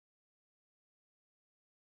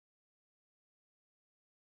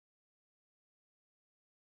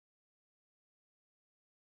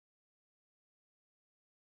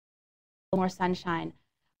more sunshine.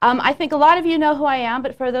 I think a lot of you know who I am,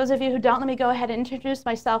 but for those of you who don't, let me go ahead and introduce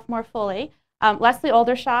myself more fully. Leslie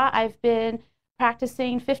Oldershaw. I've been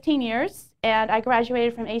practicing 15 years, and I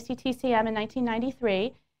graduated from ACTCM in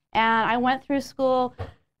 1993, and I went through school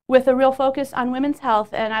with a real focus on women's health,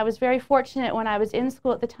 and I was very fortunate when I was in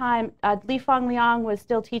school at the time. Li Fong Liang was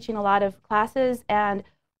still teaching a lot of classes and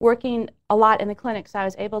working a lot in the clinic, so I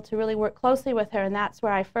was able to really work closely with her, and that's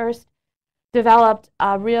where I first developed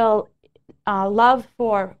a real love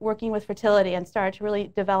for working with fertility and started to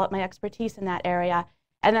really develop my expertise in that area.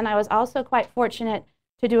 And then I was also quite fortunate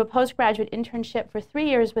to do a postgraduate internship for 3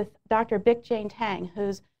 years with Dr. Bic Jane Tang,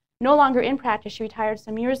 who's no longer in practice. She retired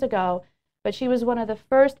some years ago, but she was one of the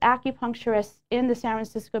first acupuncturists in the San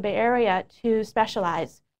Francisco Bay Area to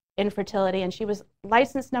specialize in fertility, and she was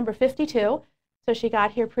licensed number 52, so she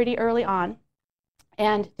got here pretty early on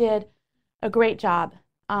and did a great job.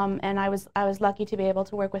 And I was lucky to be able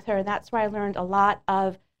to work with her, and that's where I learned a lot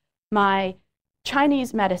of my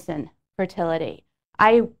Chinese medicine fertility.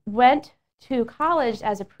 I went to college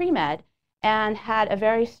as a pre-med and had a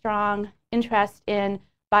very strong interest in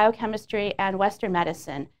biochemistry and Western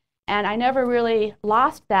medicine. And I never really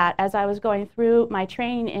lost that as I was going through my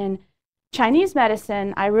training in Chinese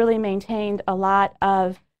medicine. I really maintained a lot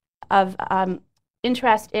of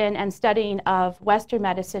interest in and studying of Western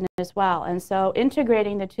medicine as well. And so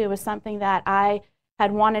integrating the two was something that I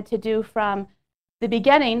had wanted to do from the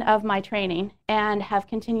beginning of my training and have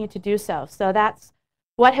continued to do so. So that's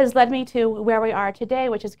what has led me to where we are today,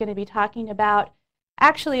 which is going to be talking about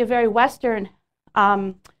actually a very Western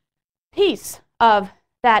piece of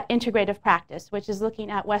that integrative practice, which is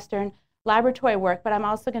looking at Western laboratory work. But I'm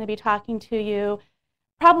also going to be talking to you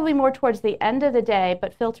probably more towards the end of the day,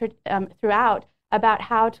 but filtered throughout, about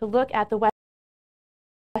how to look at the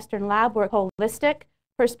Western lab work holistic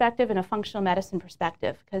perspective and a functional medicine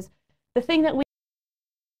perspective. Because the thing that we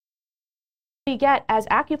get as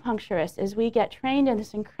acupuncturists is we get trained in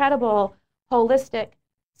this incredible holistic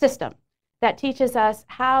system that teaches us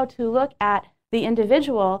how to look at the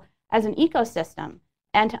individual as an ecosystem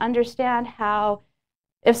and to understand how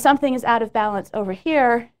if something is out of balance over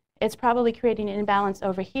here, it's probably creating an imbalance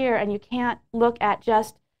over here, and you can't look at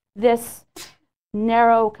just this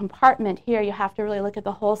narrow compartment here. You have to really look at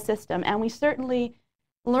the whole system, and we certainly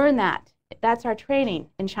learn that. That's our training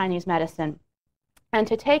in Chinese medicine. And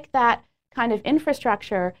to take that kind of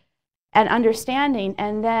infrastructure and understanding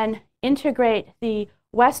and then integrate the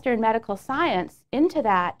Western medical science into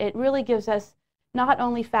that, it really gives us not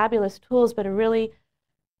only fabulous tools, but a really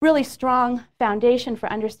strong foundation for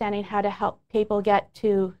understanding how to help people get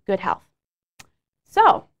to good health.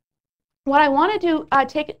 So what I want to do,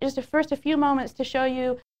 take just a few moments to show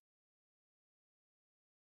you.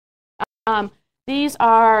 These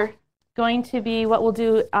are going to be what we'll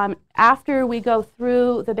do after we go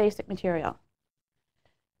through the basic material.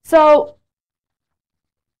 So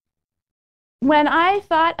when I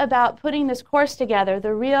thought about putting this course together,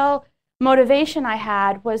 the real motivation I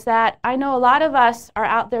had was that I know a lot of us are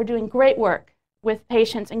out there doing great work with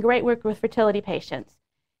patients and great work with fertility patients.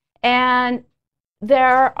 And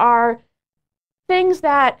there are things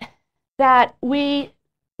that we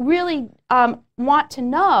really want to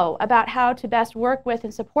know about how to best work with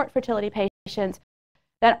and support fertility patients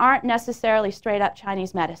that aren't necessarily straight up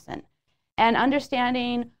Chinese medicine. And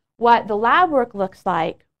understanding what the lab work looks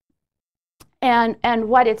like and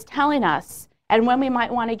what it's telling us and when we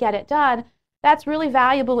might want to get it done, that's really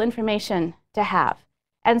valuable information to have.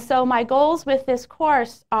 And so my goals with this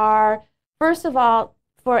course are, first of all,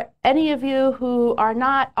 for any of you who are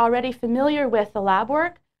not already familiar with the lab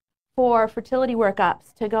work, for fertility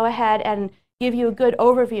workups, to go ahead and give you a good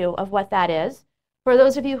overview of what that is. For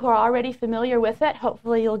those of you who are already familiar with it,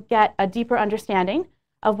 hopefully you'll get a deeper understanding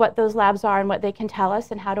of what those labs are and what they can tell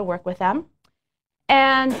us and how to work with them.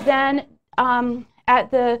 And then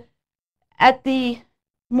at the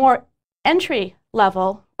more entry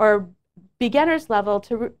level or beginner's level,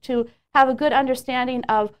 to have a good understanding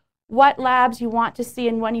of what labs you want to see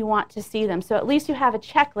and when you want to see them. So at least you have a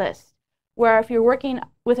checklist where if you're working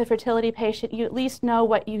with a fertility patient, you at least know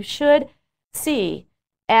what you should see.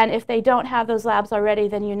 And if they don't have those labs already,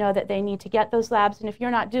 then you know that they need to get those labs. And if you're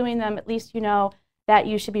not doing them, at least you know that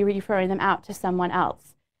you should be referring them out to someone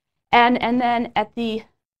else. And then at the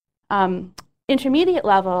intermediate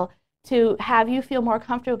level, to have you feel more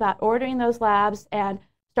comfortable about ordering those labs and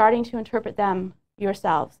starting to interpret them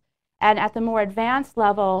yourselves. And at the more advanced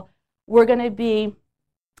level, we're going to be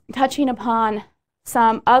touching upon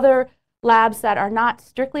some other labs that are not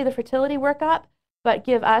strictly the fertility workup, but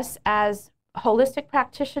give us as holistic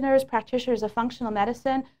practitioners of functional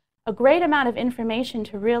medicine, a great amount of information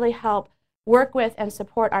to really help work with and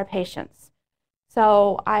support our patients.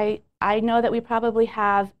 So I know that we probably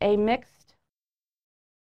have a mixed.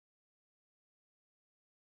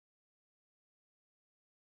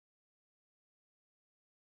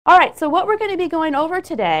 All right, so what we're going to be going over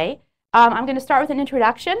today, I'm going to start with an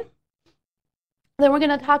introduction. Then we're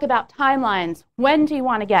going to talk about timelines. When do you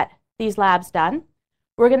want to get these labs done?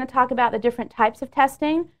 We're going to talk about the different types of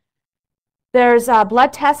testing. There's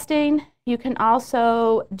blood testing. You can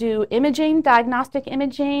also do imaging, diagnostic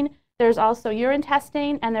imaging. There's also urine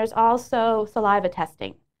testing, and there's also saliva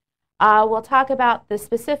testing. We'll talk about the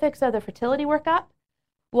specifics of the fertility workup.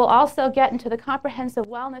 We'll also get into the comprehensive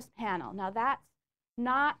wellness panel. Now, that's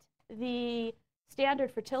not the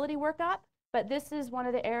standard fertility workup, but this is one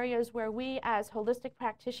of the areas where we as holistic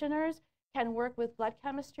practitioners can work with blood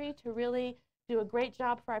chemistry to really do a great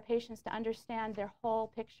job for our patients to understand their whole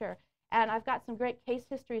picture. And I've got some great case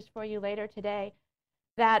histories for you later today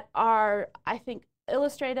that are, I think,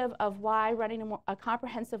 illustrative of why running a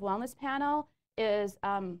comprehensive wellness panel is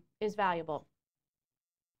valuable.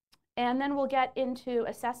 And then we'll get into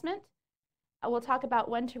assessment. We'll talk about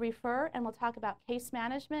when to refer, and we'll talk about case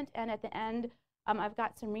management. And at the end, I've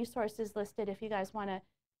got some resources listed if you guys want to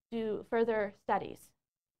do further studies.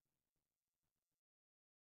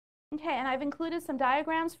 Okay, and I've included some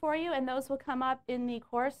diagrams for you, and those will come up in the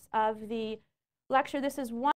course of the lecture. This is one